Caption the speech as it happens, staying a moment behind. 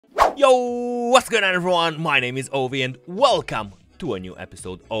Yo, what's going on everyone? My name is Ovi and welcome to a new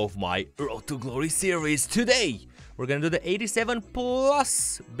episode of my Road to Glory series. Today, we're gonna do the 87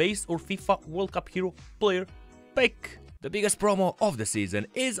 plus base or FIFA World Cup Hero player pick. The biggest promo of the season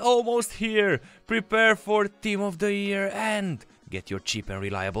is almost here. Prepare for Team of the Year and get your cheap and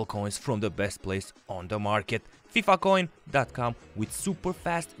reliable coins from the best place on the market. FIFAcoin.com with super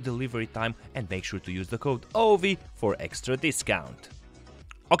fast delivery time, and make sure to use the code OVI for extra discount.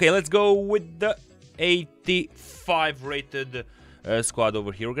 Okay, let's go with the 85 rated squad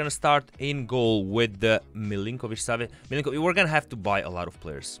over here. We're gonna start in goal with the Milinkovic. We're gonna have to buy a lot of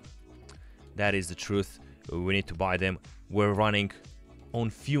players. That is the truth. We need to buy them. We're running on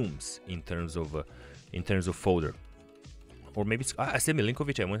fumes in terms of fodder. Or maybe I said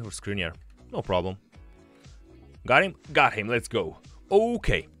Milinkovic. I went for Skriniar. No problem. Got him. Got him. Let's go.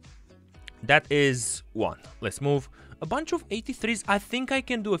 Okay, that is one. Let's move. A bunch of 83s. I think I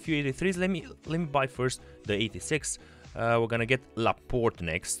can do a few 83s. Let me buy first the 86. We're gonna get Laporte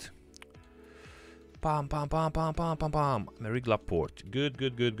next. Pam pam pam pam pam pam pam. Merrick Laporte.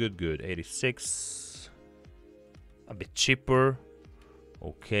 Good. 86. A bit cheaper.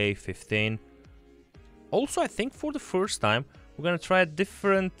 Okay, 15. Also, I think for the first time we're gonna try a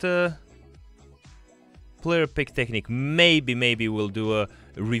different player pick technique. Maybe we'll do a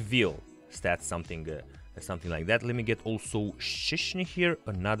reveal stats, something like that. Let me get also Szczesny here,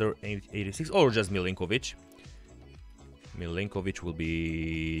 another 86, or just Milinkovic. Milinkovic will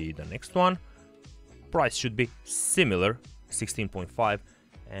be the next one. Price should be similar, 16.5,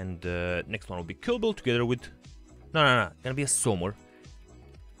 and next one will be Kilbill together with no, gonna be a Sommer.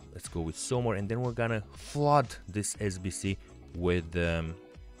 Let's go with Sommer, and then we're gonna flood this SBC with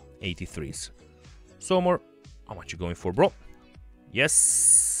 83s. Sommer, how much you going for, bro?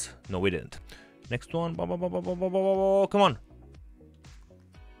 Yes. No, we didn't. Next one. Come on.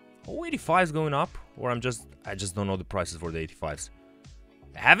 Oh, 85 is going up, or I just don't know the prices for the 85s.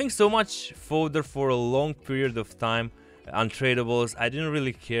 Having so much fodder for a long period of time, untradables, I didn't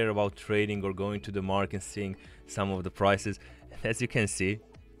really care about trading or going to the market and seeing some of the prices. As you can see,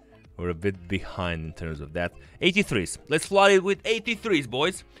 we're a bit behind in terms of that. 83s. Let's flood it with 83s,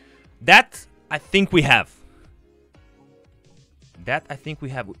 boys. That I think we have.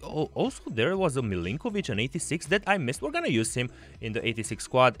 Also, there was a Milinkovic, an 86 that I missed. We're gonna use him in the 86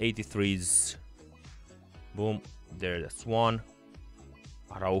 squad. 83s. Boom. There, that's one.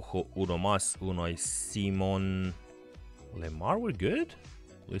 Araujo, Uno Mas, Unai Simon. Lemar, we're good.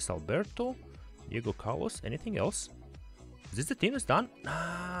 Luis Alberto. Diego Carlos. Anything else? Is this the team that's done?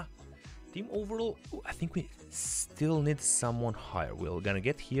 Nah. Team overall, I think we still need someone higher. We're gonna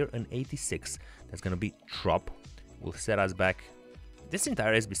get here an 86. That's gonna be Trop. Will set us back. This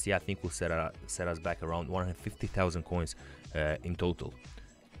entire SBC, I think, will set us back around 150,000 coins in total.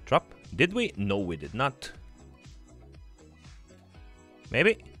 Trop? Did we? No, we did not.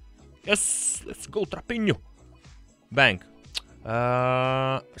 Maybe? Yes! Let's go, Trapinho! Bang.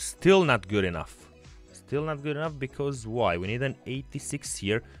 Still not good enough. Still not good enough because why? We need an 86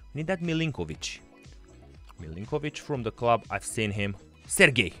 here. We need that Milinkovic. Milinkovic from the club. I've seen him.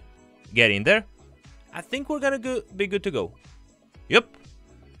 Sergey. Get in there. I think we're gonna be good to go. Yep.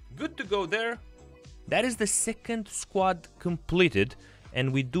 Good to go there. That is the second squad completed.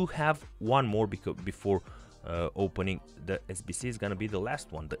 And we do have one more before opening the SBC. Is gonna be the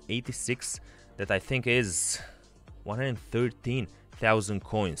last one. The 86 that I think is 113,000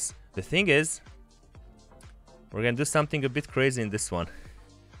 coins. The thing is, we're gonna do something a bit crazy in this one.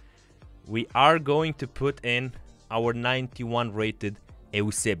 We are going to put in our 91 rated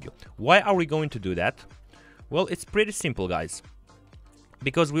Eusebio. Why are we going to do that? Well, it's pretty simple, guys.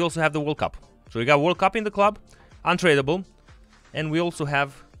 Because we also have the World Cup. So we got World Cup in the club, untradeable, and we also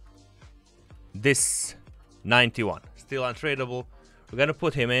have this 91, still untradeable. We're gonna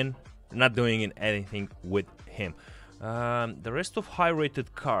put him in. We're not doing anything with him. The rest of high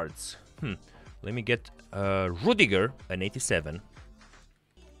rated cards. Let me get Rudiger, an 87.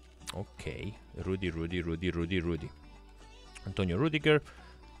 Okay, Rudy. Antonio Rudiger,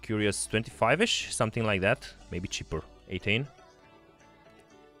 curious 25-ish, something like that. Maybe cheaper, 18.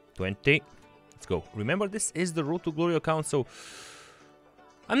 20. Let's go. Remember, this is the Road to Glory account, so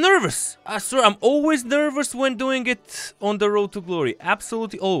I'm nervous. I swear, I'm always nervous when doing it on the Road to Glory.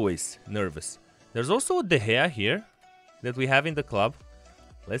 Absolutely always nervous. There's also a De Gea here that we have in the club.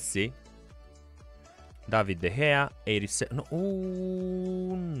 Let's see. David De Gea, 87. No,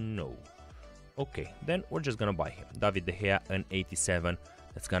 oh, no. Okay, then we're just gonna buy him. David De Gea, an 87.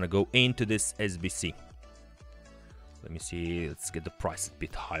 That's gonna go into this SBC. Let me see. Let's get the price a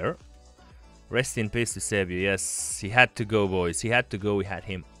bit higher. Rest in peace to Eusebio. Yes, he had to go, boys. He had to go. We had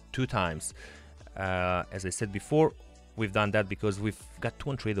him 2 times. As I said before, we've done that because we've got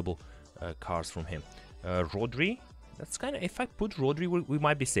 2 untradeable cars from him. Rodri, that's kind of, if I put Rodri, we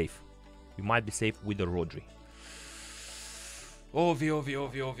might be safe. We might be safe with the Rodri.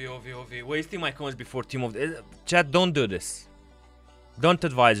 Ovi. Wasting my coins before team of the... Chat, don't do this. Don't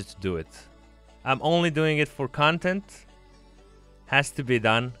advise you to do it. I'm only doing it for content. Has to be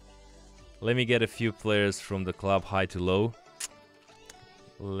done. Let me get a few players from the club high to low.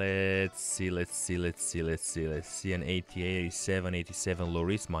 Let's see. An 88, 87, 87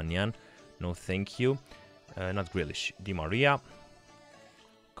 Loris Magnan. No, thank you. Not Grealish. Di Maria.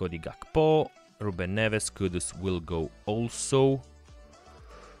 Cody Gakpo. Ruben Neves. Kudus will go also.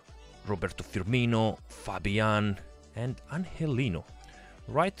 Roberto Firmino. Fabian. And Angelino.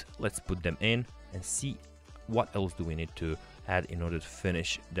 Right, let's put them in and see what else do we need to add in order to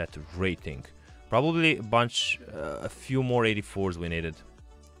finish that rating. Probably a few more 84s we needed,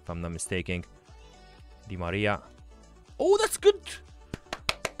 if I'm not mistaken. Di Maria. Oh, that's good.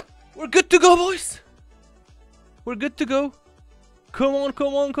 We're good to go, boys. We're good to go. Come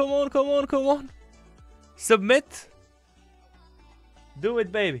on. Submit. Do it,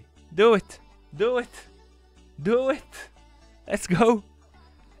 baby. Do it. Let's go.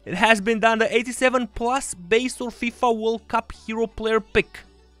 It has been done, the 87 plus base or FIFA World Cup hero player pick.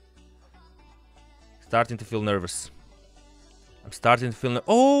 Starting to feel nervous. I'm starting to feel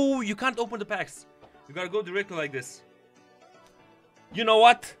oh, you can't open the packs. You gotta go directly like this. You know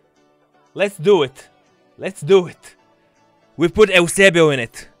what? Let's do it. We put Eusebio in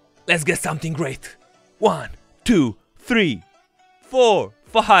it. Let's get something great. 1, 2, 3, 4,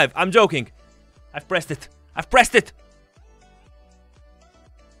 5. I'm joking. I've pressed it.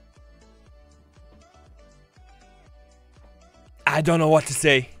 I don't know what to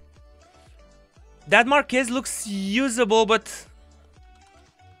say. That Marquez looks usable, but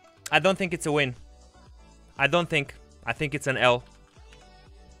I don't think it's a win. I think it's an L.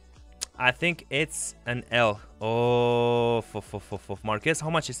 Oh, for Marquez, how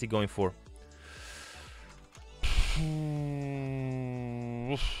much is he going for?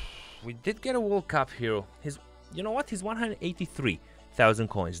 We did get a World Cup hero. You know what? He's 183,000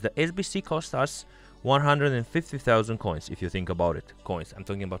 coins. The SBC cost us 150,000 coins, if you think about it. Coins, I'm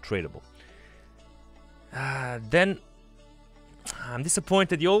talking about tradable. Then I'm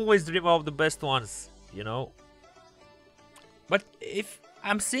disappointed. You always drive out the best ones, you know. But if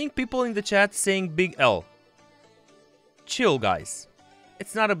I'm seeing people in the chat saying big L, chill, guys.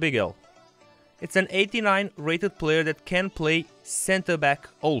 It's not a big L. It's an 89 rated player that can play center back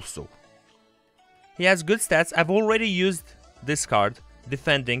also. He has good stats. I've already used this card.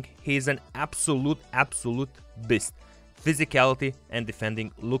 Defending, he is an absolute beast. Physicality and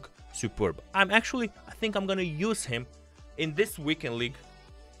defending look superb. I think I'm gonna use him in this weekend league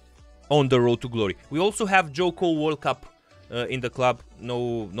on the road to glory. We also have Joe Cole World Cup in the club.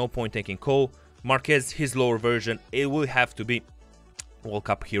 No point taking Cole. Marquez, his lower version. It will have to be World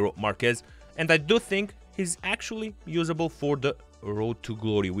Cup hero Marquez, and I do think he's actually usable for the road to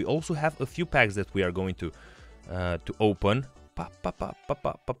glory. We also have a few packs that we are going to open.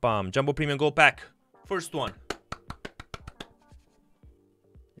 Jumbo Premium Gold Pack. First one.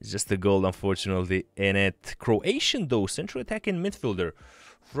 It's just a gold, unfortunately, in it. Croatian, though. Central attacking midfielder.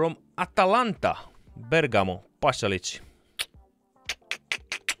 From Atalanta. Bergamo. Pasalic.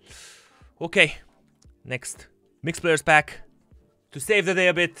 Okay. Next. Mixed Players Pack. To save the day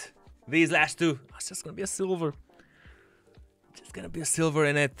a bit. These last two. It's just gonna be a silver. Just gonna be a silver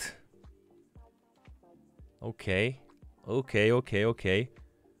in it. Okay. Uno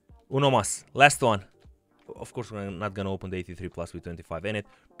más. Last one. Of course, we're not gonna open the 83 plus with 25 in it.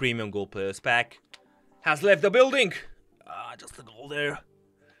 Premium Gold Players Pack has left the building. Just a goal there.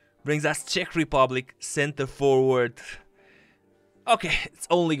 Brings us Czech Republic center forward. Okay, it's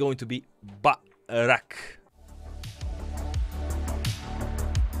only going to be Barak.